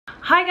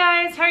Hi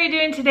guys, how are you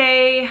doing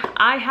today?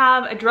 I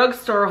have a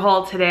drugstore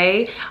haul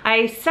today.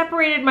 I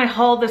separated my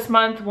haul this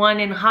month, one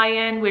in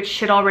high-end, which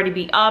should already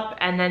be up,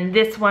 and then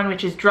this one,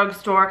 which is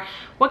drugstore.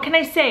 What can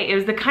I say? It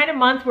was the kind of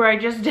month where I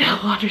just did a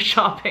lot of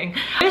shopping.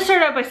 I'm gonna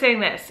start out by saying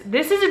this.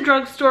 This is a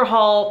drugstore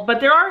haul, but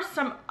there are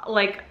some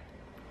like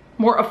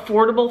more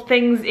affordable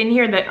things in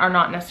here that are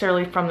not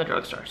necessarily from the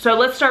drugstore. So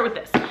let's start with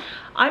this.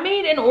 I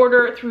made an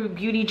order through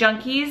Beauty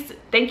Junkees.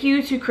 Thank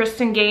you to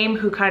Kristen Game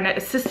who kind of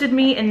assisted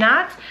me in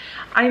that.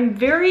 I'm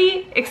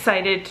very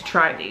excited to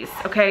try these,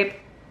 okay?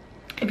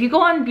 If you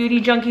go on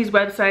Beauty Junkees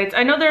websites,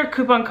 I know there are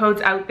coupon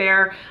codes out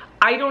there.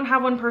 I don't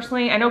have one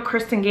personally. I know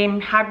Kristen Game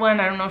had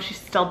one. I don't know if she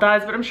still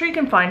does, but I'm sure you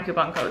can find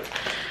coupon codes.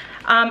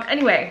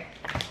 Anyway,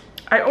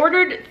 I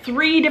ordered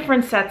 3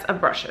 different sets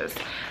of brushes.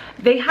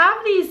 They have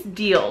these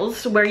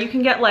deals where you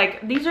can get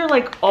like, these are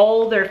like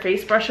all their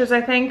face brushes,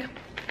 I think,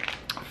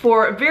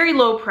 for a very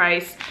low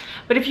price.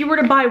 But if you were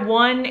to buy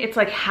one, it's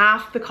like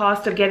half the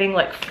cost of getting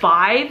like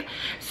 5.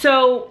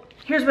 So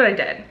here's what I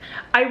did.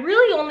 I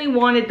really only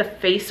wanted the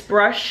face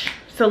brush.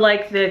 So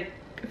like I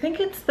think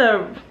it's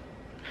the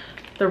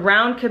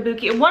round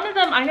kabuki. One of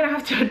them, I'm gonna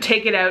have to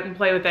take it out and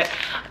play with it.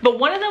 But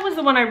one of them was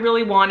the one I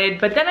really wanted.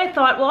 But then I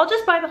thought, well, I'll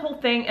just buy the whole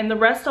thing and the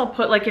rest I'll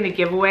put like in a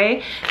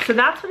giveaway. So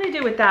that's what I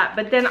did with that.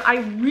 But then I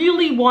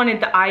really wanted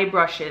the eye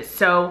brushes.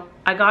 So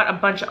I got a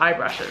bunch of eye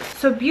brushes.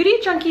 So Beauty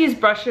Junkees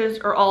brushes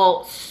are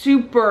all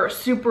super,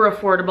 super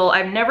affordable.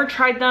 I've never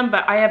tried them,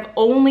 but I have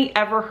only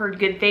ever heard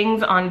good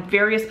things on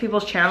various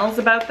people's channels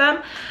about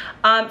them.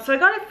 So I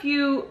got a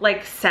few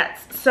like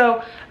sets.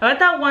 So I got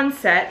that one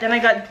set, then I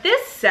got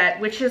this set,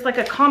 which is like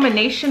a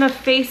combination of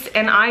face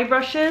and eye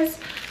brushes.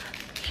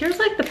 Here's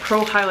like the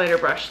Pro Highlighter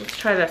brush. Let's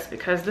try this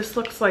because this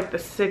looks like the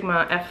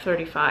Sigma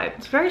F35.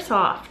 It's very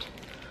soft.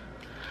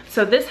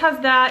 So this has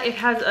that. It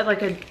has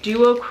like a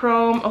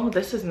duochrome. Oh,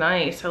 this is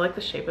nice. I like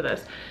the shape of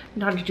this.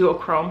 Not a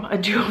duochrome, a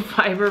duo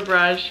fiber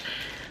brush.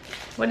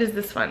 What is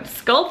this one?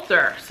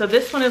 Sculptor. So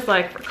this one is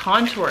like for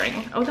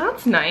contouring. Oh,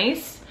 that's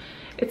nice.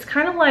 It's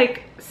kind of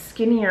like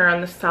skinnier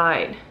on the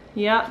side.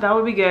 Yeah, that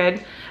would be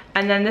good.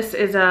 And then this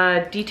is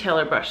a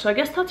detailer brush. So I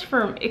guess that's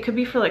for, it could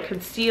be for like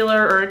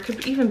concealer, or it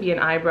could even be an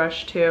eye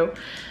brush too.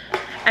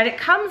 And it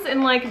comes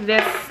in like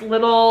this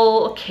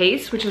little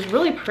case, which is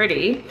really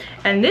pretty.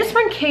 And this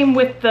one came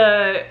with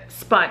the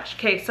sponge.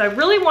 Okay, so I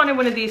really wanted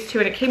one of these too,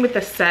 and it came with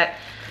the set.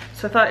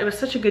 So I thought it was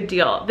such a good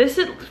deal. This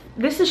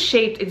is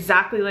shaped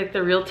exactly like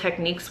the Real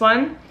Techniques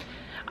one.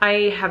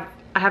 I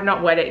have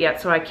not wet it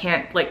yet, so I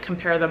can't like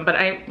compare them, but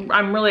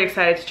I'm really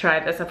excited to try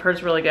this. I've heard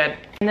it's really good.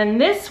 And then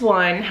this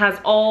one has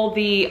all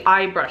the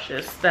eye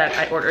brushes that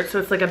I ordered. So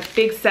it's like a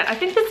big set. I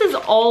think this is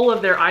all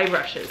of their eye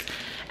brushes.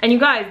 And you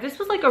guys, this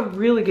was like a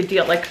really good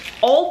deal. Like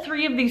all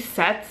 3 of these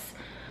sets,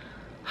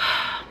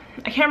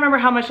 I can't remember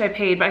how much I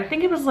paid, but I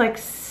think it was like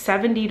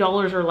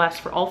 $70 or less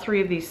for all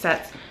 3 of these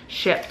sets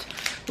shipped,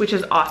 which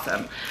is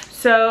awesome.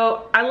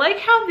 So I like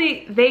how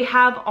they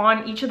have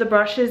on each of the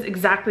brushes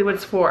exactly what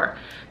it's for.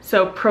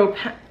 So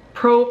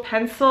Pro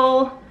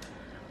Pencil,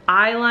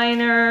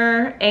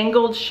 Eyeliner,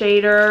 Angled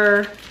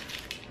Shader,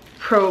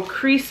 Pro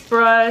Crease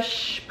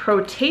Brush,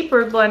 Pro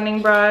Tapered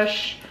Blending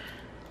Brush,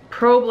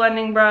 Pro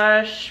Blending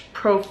Brush,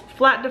 Pro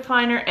Flat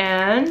Definer,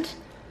 and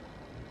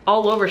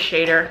all over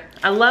shader.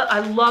 I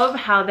love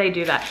how they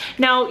do that.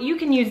 Now you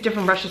can use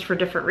different brushes for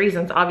different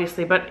reasons,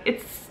 obviously, but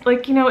it's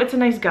like, you know, it's a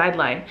nice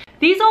guideline.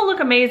 These all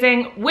look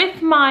amazing.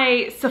 With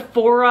my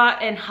Sephora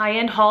and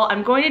high-end haul,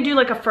 I'm going to do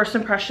like a first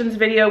impressions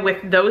video with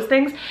those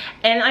things.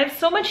 And I have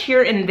so much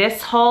here in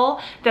this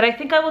haul that I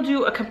think I will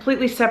do a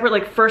completely separate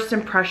like first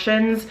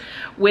impressions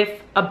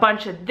with a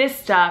bunch of this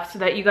stuff so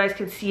that you guys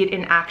can see it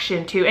in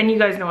action too. And you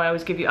guys know I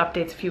always give you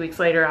updates a few weeks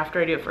later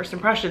after I do a first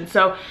impression.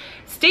 So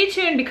stay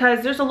tuned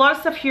because there's a lot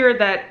of stuff here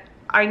that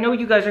I know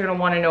you guys are gonna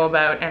wanna know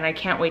about, and I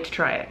can't wait to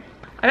try it.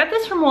 I got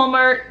this from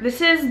Walmart.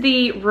 This is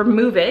the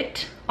Remove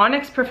It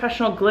Onyx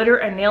Professional Glitter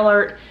and Nail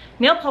Art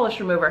Nail Polish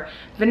Remover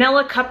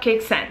Vanilla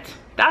Cupcake Scent.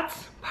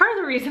 That's part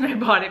of the reason I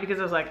bought it, because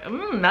I was like,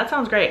 that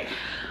sounds great.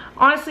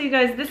 Honestly, you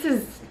guys,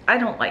 I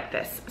don't like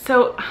this.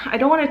 So I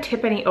don't wanna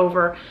tip any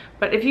over,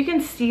 but if you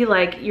can see,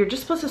 like, you're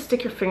just supposed to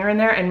stick your finger in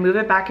there and move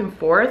it back and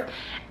forth.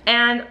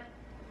 And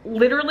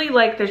literally,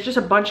 like, there's just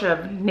a bunch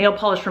of nail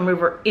polish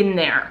remover in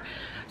there.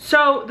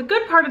 So the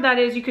good part of that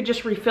is you could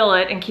just refill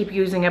it and keep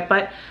using it,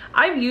 but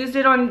I've used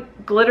it on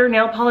glitter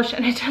nail polish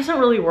and it doesn't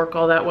really work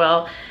all that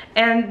well.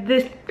 And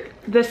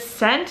the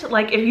scent,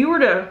 like if you were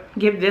to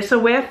give this a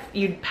whiff,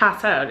 you'd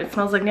pass out. It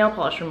smells like nail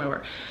polish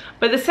remover.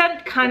 But the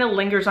scent kind of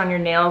lingers on your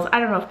nails. I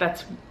don't know if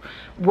that's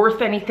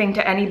worth anything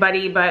to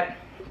anybody, but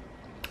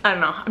I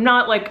don't know. I'm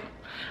not like,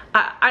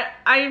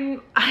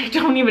 I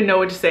don't even know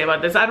what to say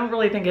about this. I don't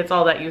really think it's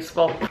all that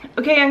useful.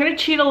 Okay, I'm gonna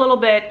cheat a little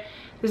bit.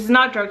 This is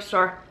not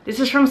drugstore. This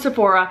is from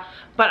Sephora,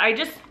 but I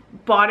just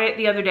bought it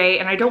the other day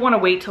and I don't want to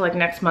wait till like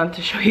next month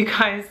to show you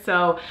guys,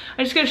 so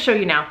I'm just gonna show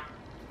you now.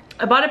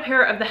 I bought a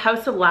pair of the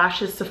House of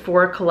Lashes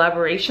Sephora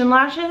collaboration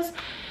lashes.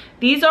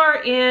 These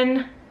are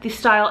in the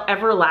style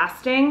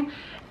Everlasting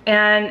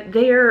and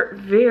they are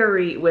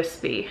very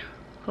wispy.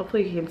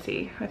 Hopefully you can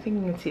see. I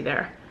think you can see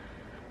there.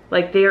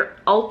 Like they're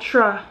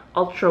ultra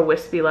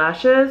wispy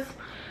lashes.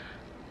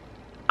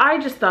 I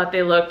just thought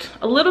they looked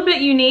a little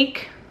bit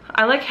unique.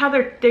 I like how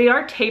they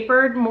are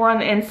tapered more on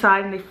the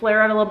inside and they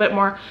flare out a little bit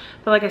more,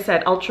 but like I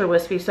said, ultra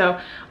wispy. So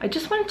I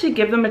just wanted to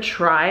give them a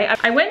try.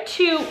 I went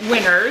to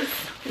Winners,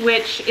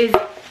 which is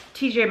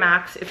TJ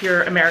Maxx if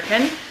you're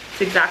American. It's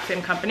the exact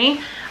same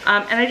company.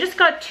 And I just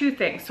got two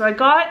things. So I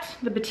got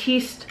the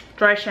Batiste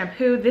dry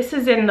shampoo. This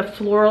is in the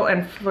floral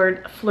and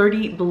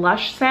flirty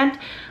blush scent.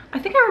 I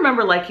think I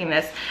remember liking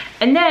this.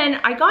 And then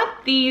I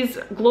got these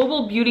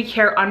Global Beauty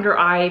Care under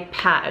eye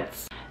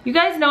pads. You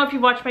guys know, if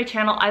you watch my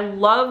channel, I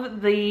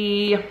love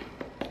the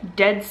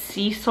Dead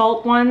Sea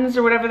Salt ones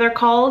or whatever they're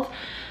called.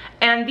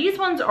 And these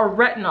ones are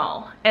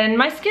retinol. And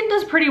my skin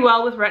does pretty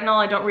well with retinol.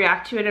 I don't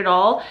react to it at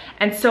all.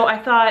 And so I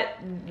thought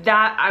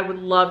that I would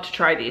love to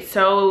try these.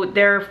 So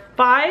there are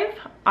 5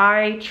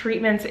 eye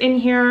treatments in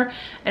here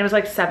and it was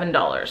like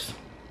 $7.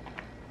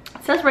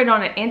 It says right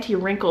on it,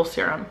 anti-wrinkle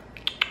serum.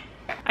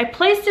 I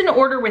placed an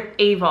order with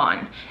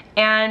Avon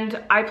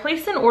and I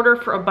placed an order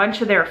for a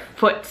bunch of their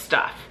foot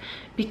stuff.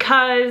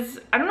 Because,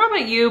 I don't know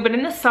about you, but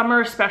in the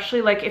summer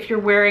especially, like if you're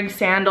wearing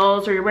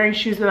sandals or you're wearing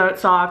shoes without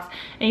socks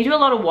and you do a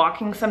lot of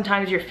walking,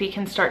 sometimes your feet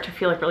can start to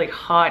feel like really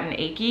hot and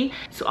achy.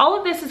 So all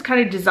of this is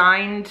kind of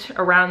designed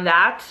around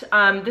that.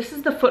 This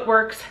is the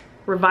Footworks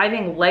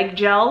Reviving Leg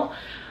Gel.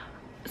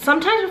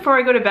 Sometimes before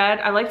I go to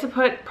bed, I like to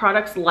put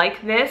products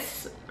like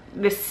this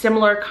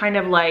similar kind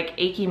of like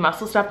achy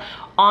muscle stuff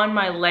on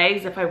my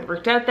legs if I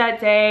worked out that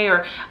day,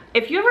 or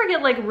if you ever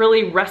get like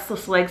really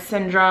restless leg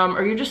syndrome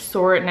or you're just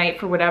sore at night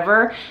for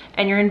whatever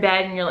and you're in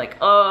bed and you're like,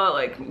 oh,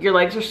 like your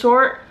legs are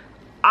sore.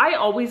 I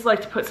always like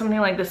to put something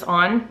like this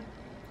on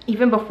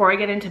even before I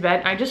get into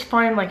bed. I just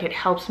find like it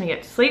helps me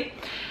get to sleep.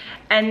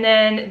 And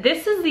then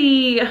this is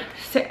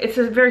it's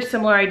a very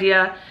similar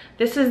idea.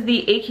 This is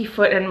the Achy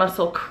Foot and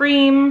Muscle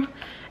Cream.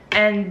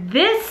 And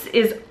this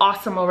is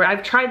awesome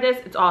I've tried this,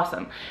 it's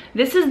awesome.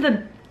 This is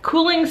the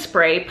cooling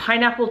spray,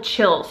 Pineapple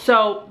Chill.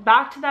 So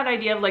back to that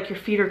idea of like your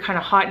feet are kind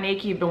of hot and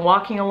achy, you've been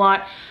walking a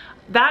lot.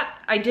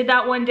 I did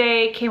that one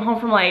day, came home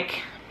from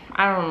like,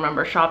 I don't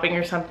remember, shopping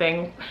or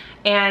something,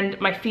 and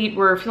my feet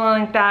were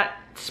feeling like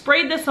that.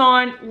 Sprayed this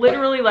on,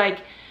 literally like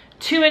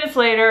 2 minutes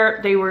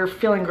later, they were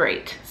feeling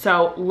great.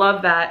 So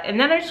love that. And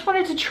then I just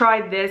wanted to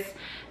try this.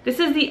 This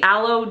is the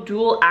Aloe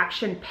Dual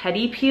Action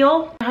Pedi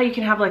Peel. How you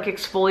can have like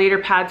exfoliator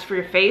pads for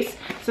your face.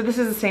 So this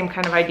is the same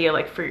kind of idea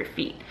like for your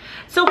feet.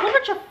 So a whole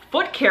bunch of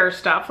foot care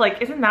stuff.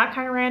 Like, isn't that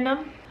kind of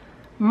random?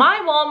 My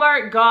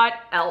Walmart got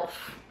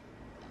e.l.f.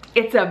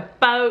 It's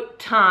about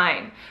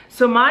time.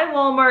 So my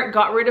Walmart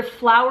got rid of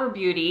Flower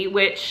Beauty,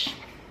 which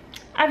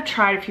I've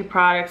tried a few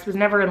products, was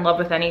never in love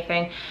with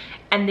anything.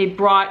 And they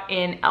brought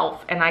in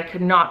e.l.f. and I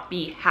could not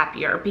be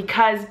happier,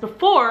 because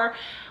before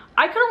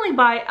I could only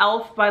buy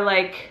e.l.f. by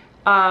like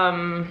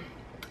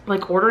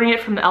ordering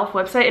it from the e.l.f.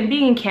 website, and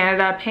being in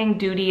Canada, paying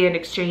duty and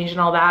exchange and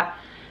all that,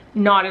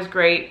 not as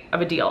great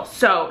of a deal.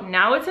 So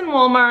now it's in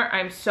Walmart.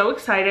 I'm so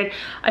excited.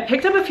 I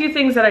picked up a few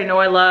things that I know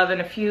I love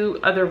and a few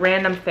other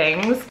random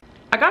things.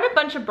 I got a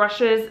bunch of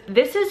brushes.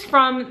 This is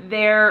from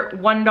their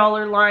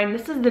 $1 line.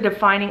 This is the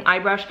Defining Eye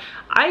Brush.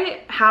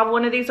 I have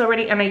one of these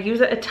already and I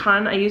use it a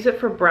ton. I use it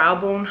for brow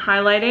bone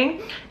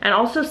highlighting and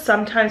also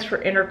sometimes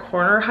for inner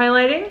corner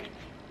highlighting.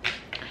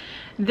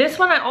 This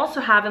one I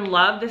also have and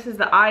love. This is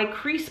the Eye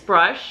Crease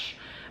Brush,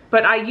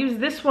 but I use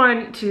this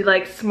one to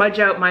like smudge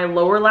out my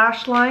lower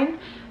lash line.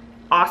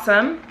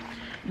 Awesome.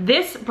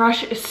 This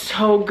brush is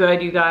so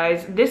good, you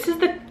guys. This is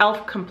the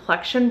e.l.f.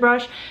 Complexion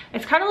Brush.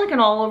 It's kind of like an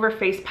all over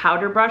face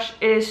powder brush.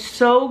 It is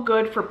so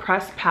good for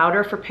pressed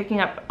powder, for picking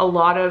up a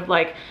lot of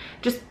like,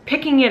 just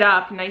picking it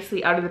up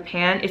nicely out of the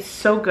pan. It's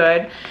so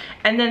good.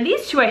 And then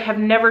these two I have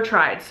never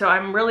tried, so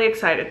I'm really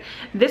excited.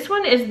 This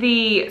one is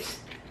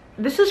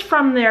this is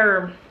from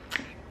their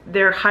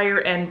higher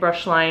end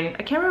brush line.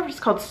 I can't remember if it's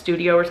called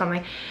Studio or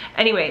something.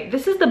 Anyway,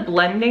 this is the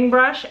blending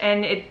brush,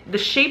 and the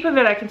shape of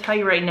it, I can tell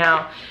you right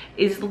now,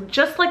 is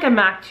just like a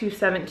MAC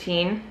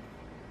 217.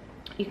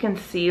 You can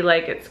see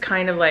like it's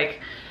kind of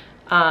like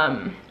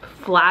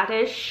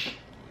flattish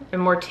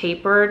and more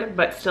tapered,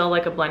 but still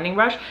like a blending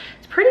brush.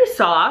 It's pretty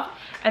soft.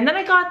 And then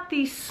I got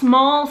the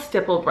small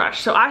stipple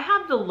brush. So I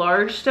have the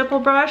large stipple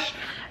brush,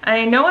 and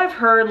I know I've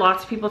heard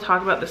lots of people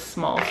talk about the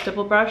small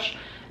stipple brush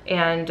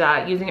and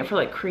using it for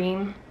like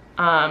cream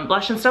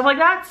blush and stuff like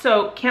that,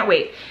 so can't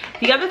wait.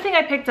 The other thing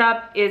I picked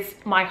up is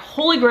my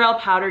holy grail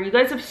powder. You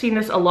guys have seen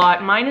this a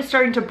lot. Mine is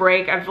starting to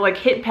break. I've like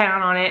hit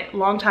pan on it a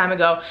long time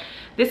ago.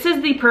 This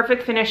is the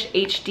Perfect Finish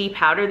HD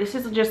powder. This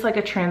is just like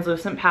a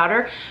translucent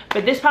powder,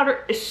 but this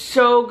powder is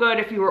so good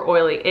if you were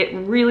oily. It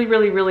really,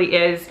 really, really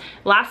is.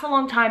 Lasts a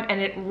long time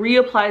and it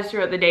reapplies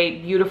throughout the day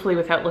beautifully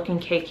without looking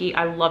cakey.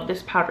 I love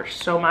this powder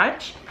so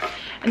much.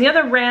 And the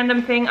other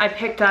random thing I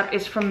picked up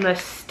is from the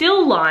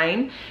Still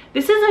line.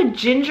 This is a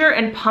ginger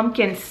and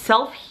pumpkin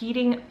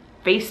self-heating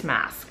face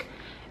mask.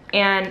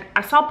 And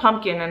I saw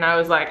pumpkin and I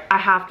was like, I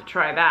have to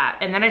try that.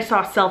 And then I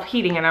saw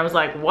self-heating and I was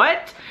like,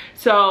 what?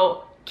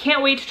 So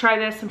can't wait to try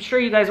this. I'm sure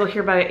you guys will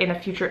hear about it in a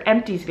future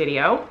empties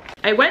video.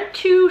 I went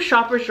to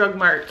Shoppers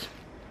Drugmart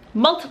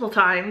multiple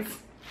times.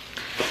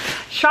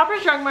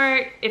 Shoppers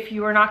Drugmart, if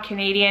you are not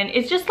Canadian,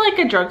 is just like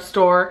a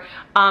drugstore,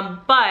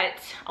 but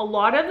a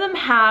lot of them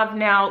have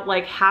now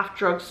like half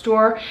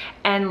drugstore,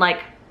 and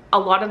like a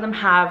lot of them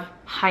have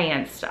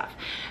high-end stuff.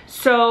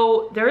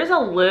 So there is a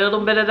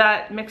little bit of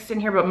that mixed in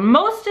here, but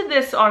most of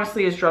this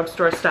honestly is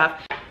drugstore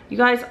stuff. You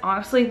guys,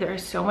 honestly, there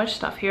is so much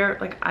stuff here.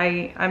 Like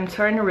I'm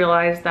starting to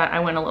realize that I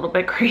went a little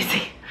bit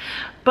crazy,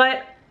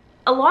 but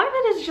a lot of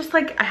it is just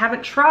like I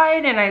haven't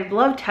tried, and I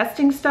love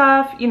testing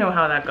stuff. You know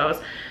how that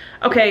goes.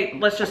 Okay,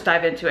 let's just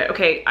dive into it.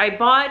 Okay, I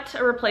bought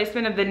a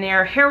replacement of the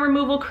Nair hair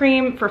removal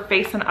cream for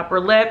face and upper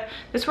lip.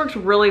 This works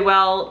really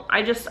well.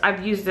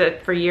 I've used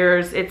it for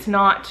years. It's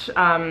not,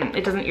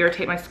 it doesn't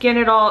irritate my skin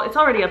at all. It's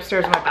already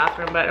upstairs in my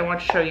bathroom, but I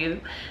want to show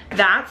you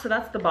that. So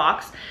that's the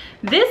box.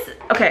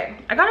 Okay,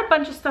 I got a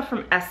bunch of stuff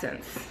from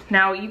Essence.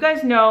 Now, you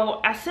guys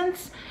know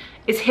Essence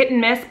is hit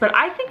and miss, but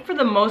I think for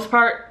the most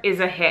part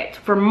is a hit.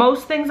 For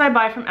most things I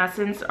buy from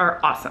Essence are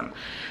awesome.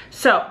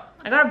 So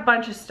I got a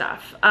bunch of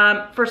stuff.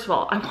 First of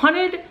all, I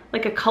wanted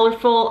like a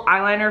colorful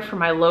eyeliner for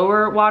my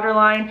lower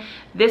waterline.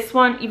 This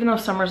one, even though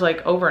summer's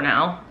like over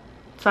now,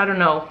 so I don't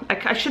know.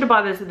 I should have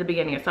bought this at the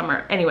beginning of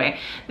summer. Anyway,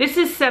 this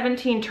is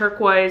 17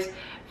 Turquoise,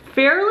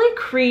 fairly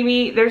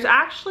creamy. There's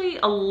actually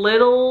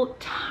a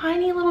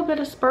tiny little bit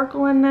of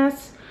sparkle in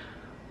this,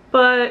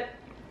 but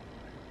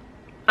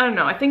I don't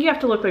know, I think you have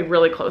to look like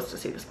really close to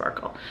see the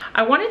sparkle.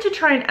 I wanted to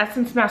try an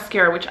Essence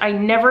mascara, which I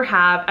never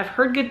have. I've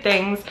heard good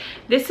things.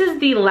 This is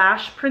the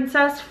Lash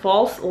Princess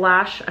False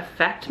Lash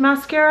Effect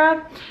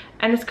Mascara,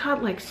 and it's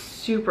got like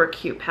super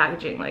cute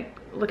packaging. Like,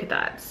 look at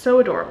that, so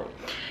adorable.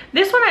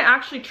 This one I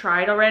actually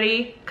tried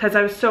already because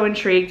I was so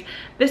intrigued.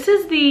 This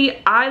is the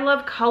I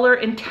Love Color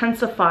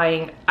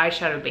Intensifying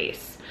Eyeshadow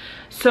Base.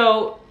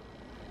 So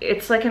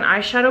it's like an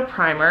eyeshadow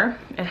primer.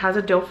 It has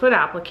a doe foot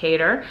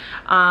applicator.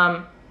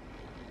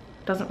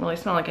 Doesn't really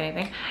smell like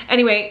anything.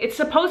 Anyway, it's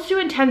supposed to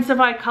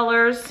intensify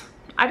colors.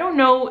 I don't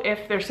know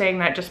if they're saying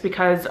that just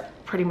because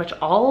pretty much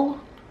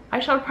all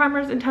eyeshadow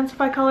primers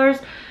intensify colors.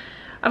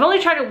 I've only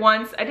tried it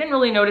once. I didn't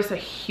really notice a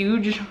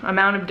huge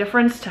amount of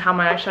difference to how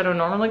my eyeshadow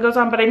normally goes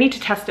on, but I need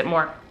to test it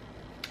more.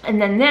 And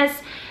then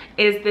this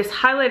is this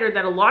highlighter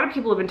that a lot of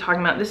people have been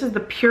talking about. This is the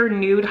Pure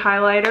Nude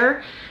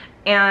highlighter.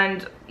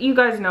 And you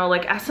guys know,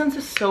 like, Essence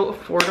is so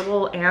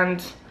affordable,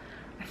 and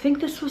I think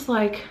this was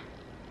like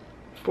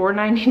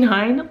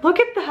 $4.99. Look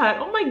at that.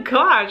 Oh my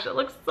gosh, it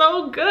looks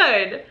so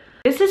good.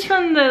 This is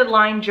from the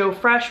line Joe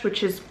Fresh,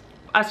 which is,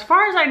 as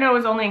far as I know,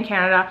 is only in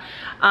Canada.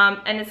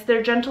 And it's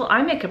their gentle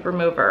eye makeup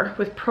remover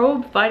with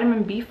Probe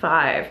Vitamin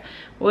B5,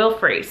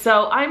 oil-free.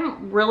 So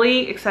I'm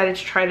really excited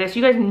to try this.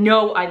 You guys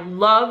know I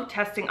love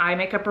testing eye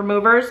makeup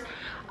removers.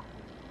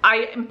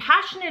 I am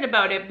passionate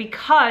about it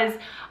because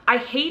I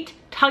hate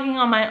tugging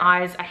on my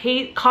eyes. I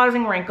hate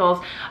causing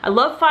wrinkles. I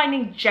love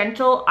finding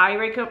gentle eye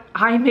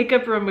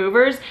makeup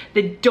removers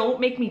that don't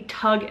make me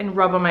tug and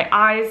rub on my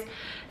eyes.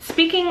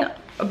 Speaking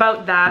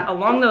about that,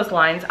 along those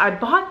lines, I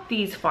bought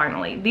these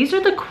finally. These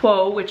are the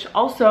Quo, which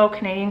also a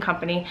Canadian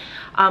company,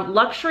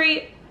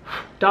 luxury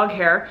dog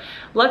hair,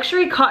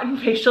 luxury cotton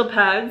facial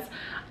pads,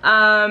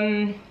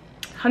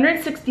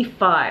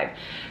 165.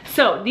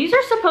 So these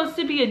are supposed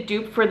to be a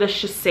dupe for the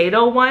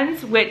Shiseido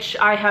ones, which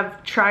I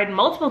have tried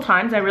multiple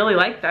times. I really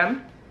like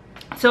them.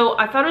 So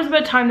I thought it was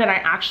about time that I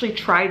actually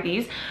tried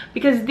these,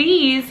 because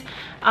these,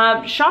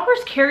 Shoppers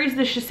carries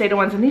the Shiseido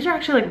ones, and these are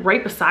actually like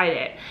right beside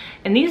it.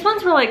 And these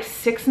ones were like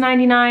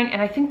 $6.99,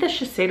 and I think the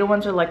Shiseido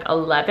ones are like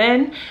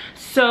 $11.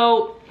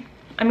 So,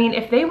 I mean,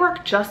 if they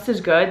work just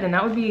as good, then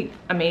that would be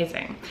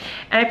amazing.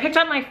 And I picked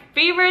up my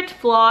favorite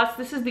floss.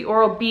 This is the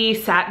Oral-B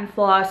Satin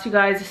Floss. You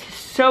guys, this is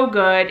so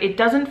good. It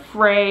doesn't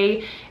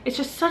fray. It's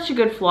just such a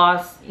good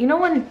floss. You know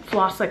when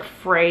floss like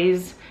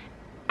frays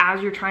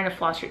as you're trying to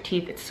floss your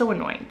teeth? It's so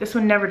annoying. This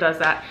one never does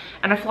that.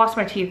 And I floss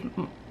my teeth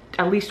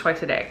at least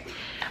twice a day.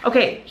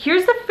 Okay,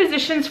 here's the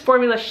Physicians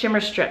Formula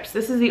Shimmer Strips.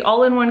 This is the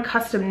all-in-one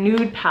custom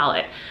nude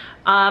palette.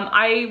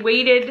 I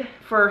waited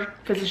for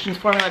Physicians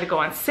Formula to go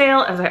on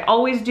sale, as I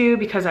always do,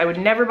 because I would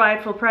never buy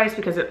it full price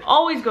because it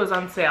always goes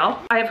on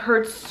sale. I have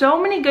heard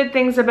so many good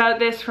things about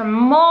this from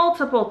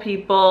multiple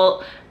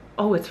people.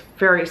 Oh, it's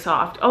very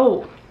soft.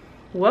 Oh,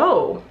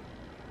 whoa.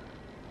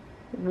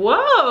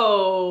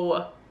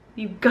 Whoa.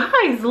 You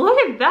guys, look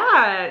at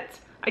that.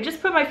 I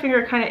just put my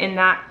finger kind of in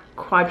that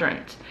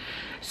quadrant.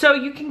 So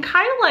you can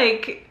kind of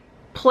like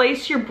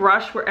place your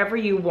brush wherever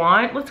you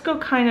want. Let's go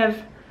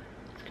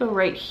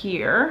right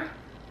here.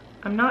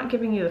 I'm not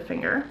giving you the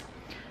finger.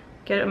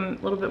 Get a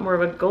little bit more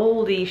of a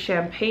goldy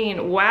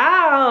champagne.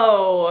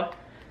 Wow.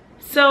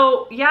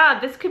 So yeah,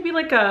 this could be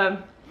like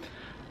a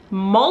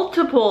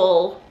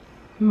multiple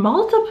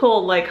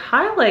like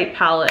highlight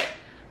palette.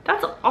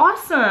 That's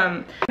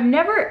awesome. I've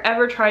never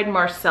ever tried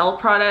Marcel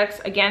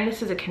products. Again,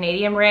 this is a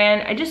Canadian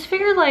brand. I just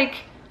figured like,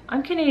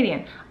 I'm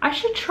Canadian. I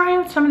should try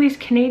out some of these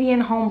Canadian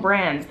home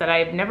brands that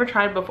I've never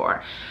tried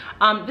before.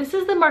 This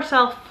is the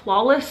Marcel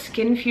Flawless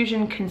Skin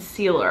Fusion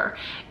Concealer,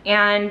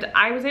 and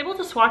I was able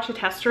to swatch a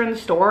tester in the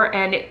store,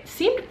 and it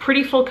seemed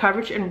pretty full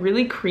coverage and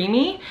really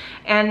creamy,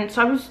 and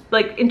so I was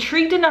like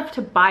intrigued enough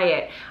to buy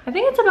it. I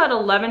think it's about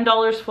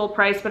 $11 full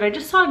price, but I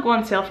just saw it go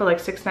on sale for like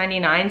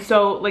 $6.99,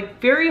 so like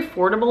very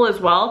affordable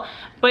as well.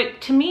 But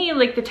to me,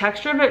 like the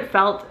texture of it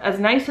felt as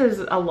nice as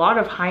a lot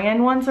of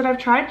high-end ones that I've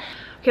tried.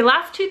 Okay,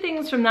 last two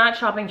things from that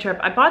shopping trip.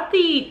 I bought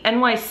the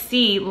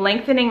NYC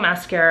lengthening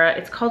mascara.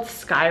 It's called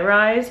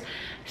Skyrise. It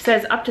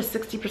says up to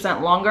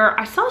 60% longer.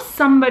 I saw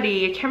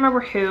somebody, I can't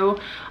remember who,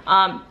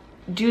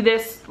 do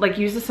this, like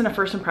use this in a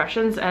first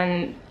impressions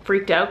and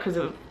freaked out because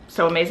it was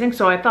so amazing.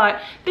 So I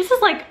thought, this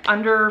is like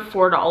under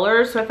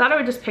 $4, so I thought I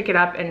would just pick it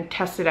up and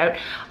test it out.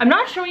 I'm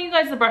not showing you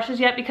guys the brushes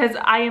yet because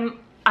I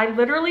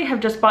literally have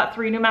just bought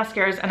 3 new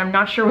mascaras and I'm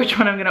not sure which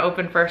one I'm gonna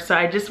open first. So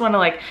I just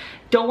wanna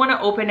don't wanna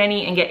open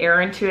any and get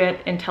air into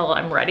it until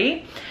I'm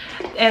ready.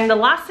 And the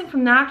last thing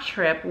from that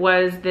trip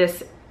was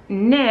this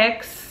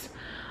NYX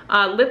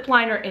lip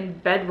liner in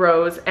Bed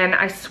Rose. And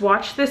I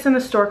swatched this in the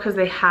store because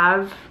they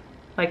have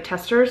like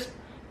testers.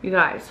 You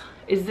guys,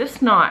 is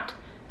this not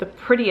the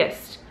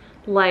prettiest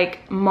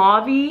like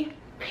mauvey,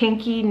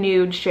 pinky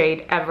nude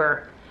shade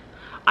ever?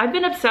 I've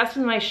been obsessed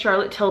with my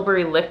Charlotte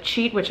Tilbury Lip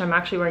Cheat, which I'm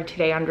actually wearing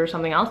today under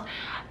something else.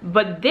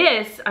 But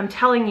this, I'm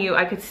telling you,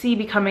 I could see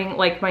becoming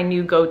like my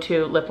new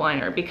go-to lip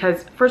liner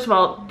because first of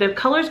all, the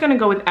color's gonna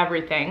go with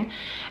everything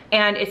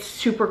and it's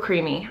super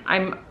creamy.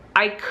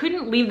 I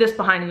couldn't leave this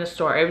behind in the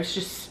store. It was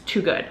just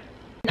too good.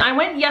 I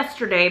went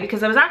yesterday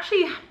because I was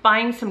actually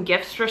buying some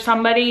gifts for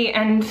somebody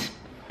and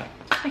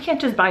I can't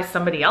just buy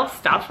somebody else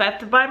stuff. I have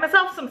to buy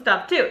myself some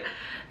stuff too.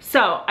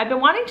 So I've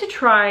been wanting to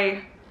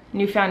try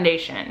new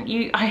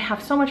foundation. I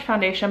have so much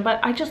foundation, but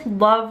I just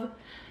love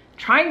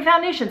trying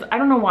foundations. I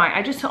don't know why.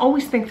 I just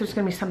always think there's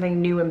gonna be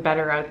something new and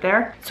better out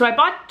there. So I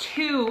bought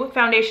 2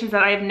 foundations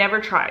that I have never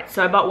tried.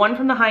 So I bought one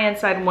from the high-end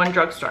side and one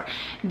drugstore.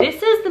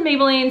 This is the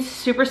Maybelline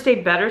Super Stay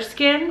Better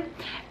Skin.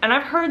 And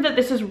I've heard that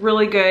this is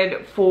really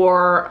good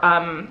for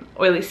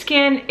oily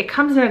skin. It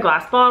comes in a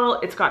glass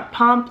bottle. It's got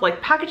pump. Like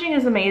packaging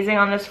is amazing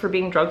on this for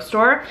being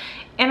drugstore.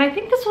 And I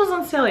think this was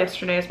on sale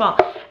yesterday as well.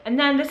 And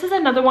then this is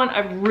another one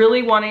I've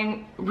really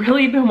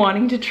been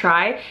wanting to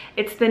try.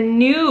 It's the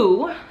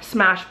new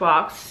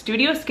Smashbox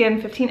Studio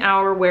Skin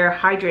 15-Hour Wear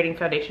Hydrating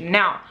Foundation.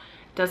 Now,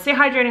 it does say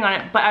hydrating on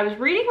it, but I was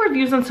reading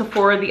reviews on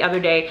Sephora the other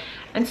day,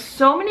 and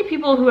so many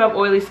people who have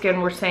oily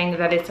skin were saying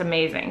that it's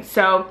amazing.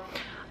 So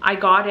I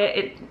got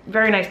it.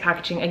 Very nice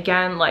packaging.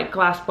 Again, like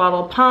glass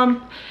bottle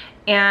pump.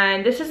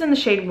 And this is in the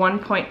shade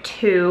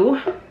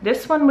 1.2.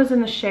 This one was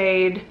in the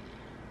shade,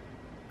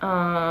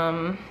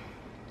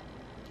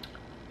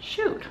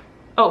 shoot.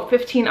 Oh,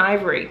 15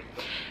 Ivory.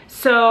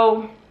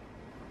 So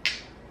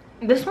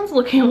this one's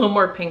looking a little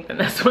more pink than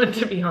this one,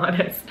 to be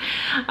honest.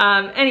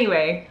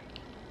 Anyway,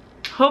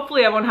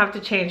 hopefully I won't have to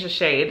change the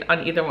shade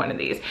on either one of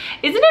these.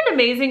 Isn't it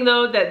amazing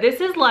though that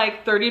this is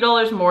like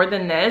 $30 more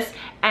than this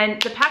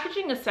and the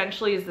packaging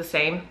essentially is the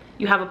same?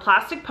 You have a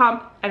plastic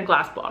pump and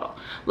glass bottle.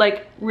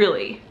 Like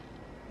really,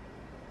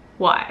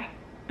 why?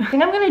 I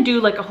think I'm gonna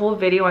do like a whole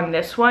video on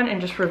this one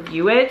and just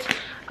review it.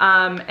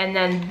 And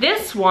then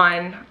this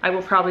one I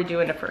will probably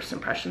do into first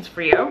impressions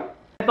for you.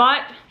 I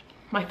bought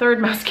my 3rd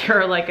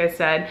mascara, like I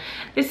said.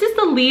 This is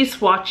the Lee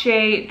Swatch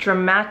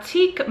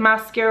Dramatique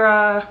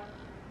Mascara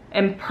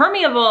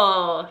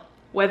Impermeable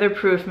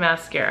Weatherproof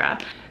Mascara.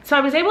 So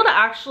I was able to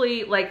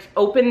actually like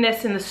open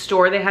this in the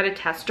store. They had a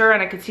tester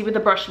and I could see what the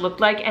brush looked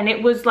like, and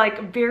it was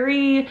like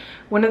very,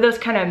 one of those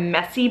kind of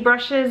messy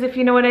brushes, if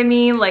you know what I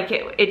mean. Like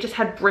it just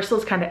had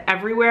bristles kind of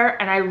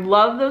everywhere, and I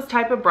love those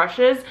type of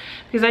brushes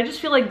because I just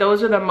feel like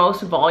those are the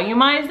most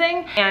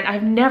volumizing, and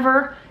I've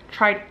never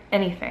tried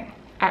anything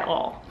at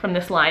all from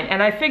this line,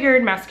 and I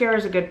figured mascara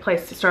is a good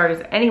place to start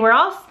as anywhere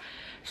else.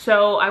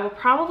 So I will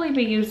probably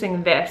be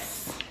using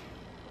this.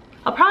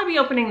 I'll probably be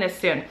opening this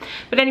soon.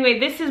 But anyway,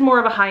 this is more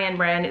of a high-end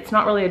brand. It's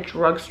not really a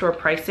drugstore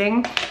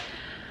pricing.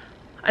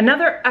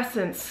 Another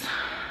Essence.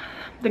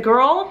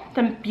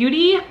 The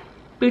beauty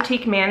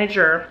boutique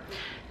manager,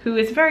 who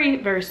is very,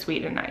 very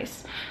sweet and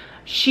nice.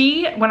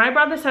 When I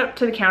brought this up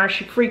to the counter,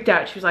 she freaked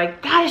out. She was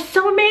like, that is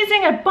so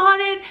amazing. I bought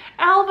it.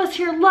 All of us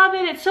here love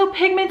it. It's so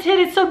pigmented.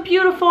 It's so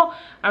beautiful.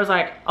 I was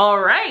like, all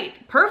right,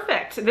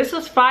 perfect. This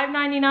was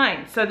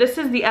 $5.99. So this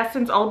is the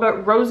Essence All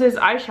About Roses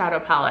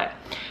eyeshadow palette.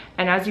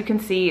 And as you can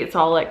see, it's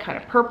all like kind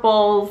of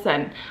purples,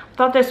 and I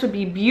thought this would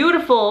be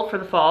beautiful for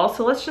the fall.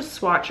 So let's just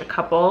swatch a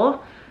couple.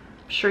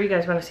 I'm sure you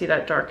guys want to see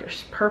that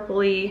darkish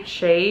purpley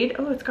shade.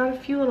 Oh, it's got a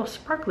few little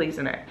sparklies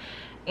in it.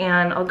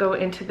 And I'll go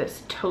into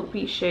this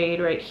taupey shade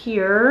right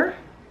here.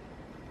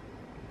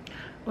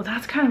 Well,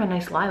 that's kind of a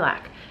nice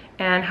lilac.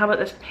 And how about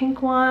this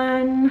pink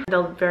one?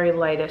 The very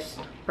lightest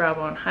brow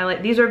bone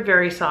highlight. These are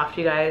very soft,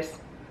 you guys.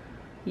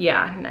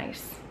 Yeah,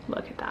 nice.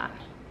 Look at that.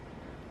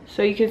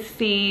 So you can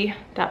see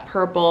that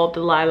purple, the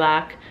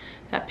lilac,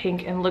 that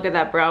pink, and look at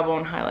that brow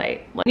bone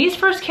highlight. When these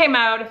first came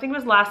out, I think it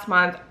was last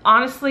month,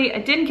 honestly, I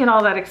didn't get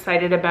all that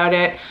excited about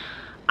it.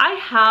 I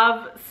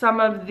have some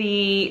of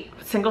the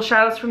single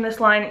shadows from this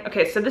line.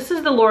 Okay, so this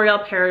is the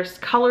L'Oreal Paris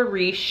Color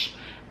Riche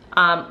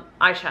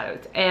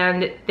eyeshadows,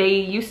 and they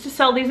used to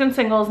sell these in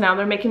singles. Now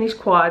they're making these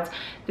quads.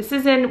 This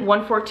is in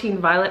 114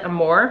 Violet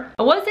Amour.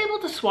 I was able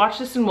to swatch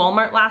this in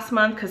Walmart last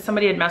month because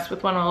somebody had messed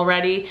with one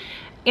already,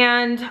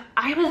 and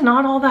I was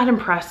not all that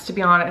impressed, to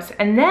be honest.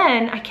 And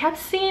then I kept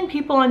seeing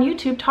people on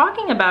YouTube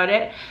talking about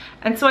it,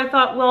 and so I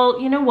thought,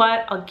 well, you know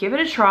what, I'll give it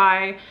a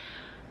try.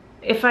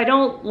 If I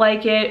don't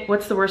like it,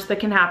 what's the worst that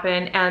can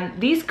happen? And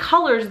these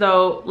colors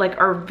though, like,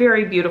 are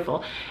very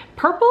beautiful.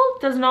 Purple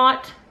does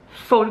not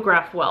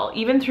photograph well,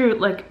 even through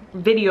like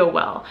video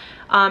well.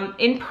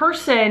 In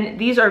person,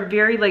 these are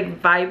very like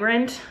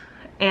vibrant,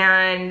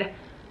 and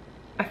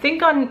I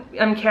think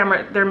on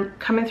camera they're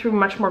coming through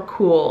much more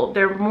cool.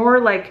 They're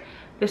more like,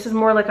 this is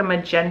more like a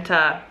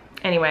magenta.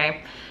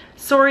 Anyway,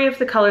 sorry if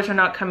the colors are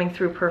not coming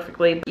through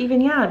perfectly.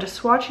 Even, yeah,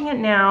 just swatching it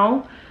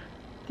now,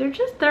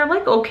 they're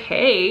like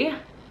okay.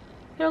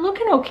 They're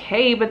looking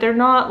okay, but they're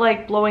not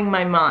like blowing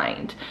my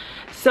mind.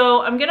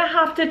 So I'm gonna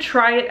have to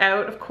try it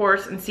out, of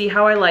course, and see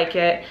how I like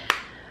it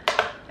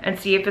and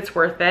see if it's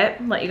worth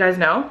it. Let you guys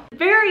know.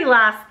 Very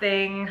last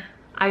thing,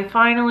 I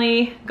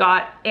finally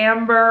got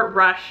Amber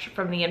Rush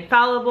from the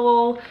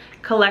Infallible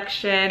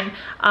collection.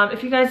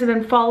 If you guys have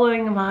been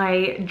following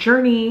my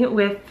journey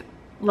with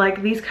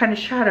like these kind of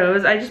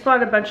shadows, I just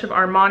bought a bunch of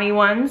Armani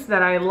ones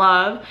that I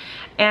love,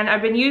 and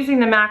I've been using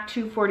the MAC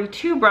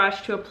 242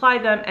 brush to apply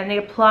them, and they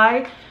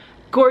apply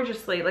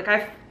gorgeously. Like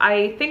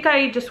I think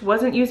I just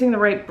wasn't using the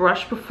right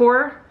brush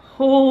before.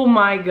 Oh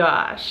my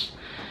gosh,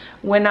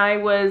 when I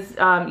was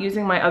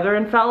using my other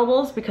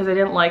Infallibles, because I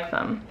didn't like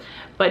them.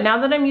 But now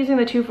that I'm using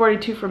the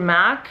 242 from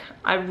MAC,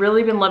 I've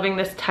really been loving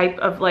this type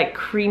of like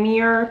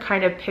creamier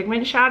kind of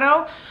pigment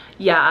shadow.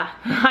 Yeah,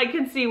 I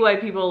can see why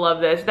people love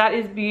this. That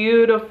is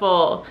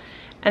beautiful.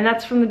 And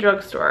that's from the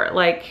drugstore.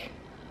 Like,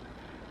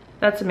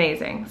 that's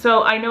amazing.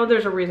 So I know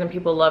there's a reason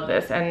people love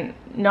this, and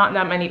not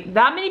that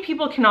many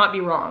people cannot be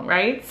wrong,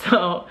 right?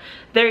 So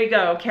there you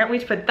go. Can't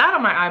wait to put that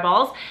on my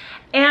eyeballs.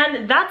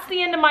 And that's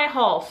the end of my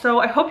haul. So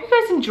I hope you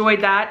guys enjoyed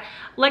that.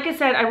 Like I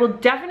said, I will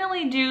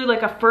definitely do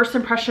like a first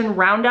impression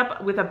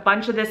roundup with a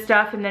bunch of this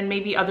stuff, and then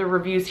maybe other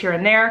reviews here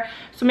and there.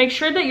 So make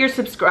sure that you're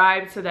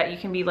subscribed so that you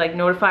can be like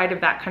notified of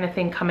that kind of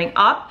thing coming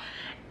up.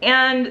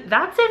 And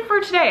that's it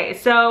for today.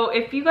 So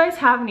if you guys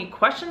have any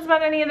questions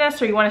about any of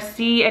this, or you want to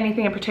see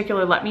anything in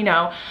particular, let me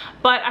know.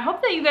 But I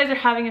hope that you guys are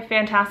having a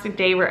fantastic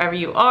day wherever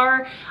you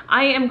are.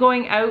 I am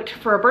going out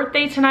for a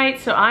birthday tonight,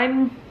 so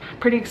I'm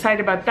pretty excited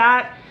about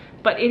that.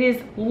 But it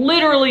is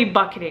literally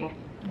bucketing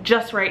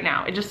just right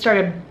now. It just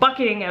started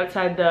bucketing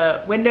outside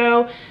the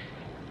window.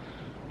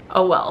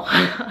 Oh well,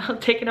 I'll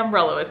take an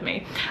umbrella with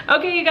me.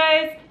 Okay, you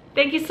guys,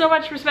 thank you so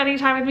much for spending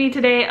time with me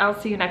today. I'll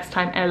see you next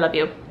time, and I love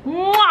you.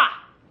 Mwah!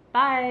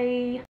 Bye.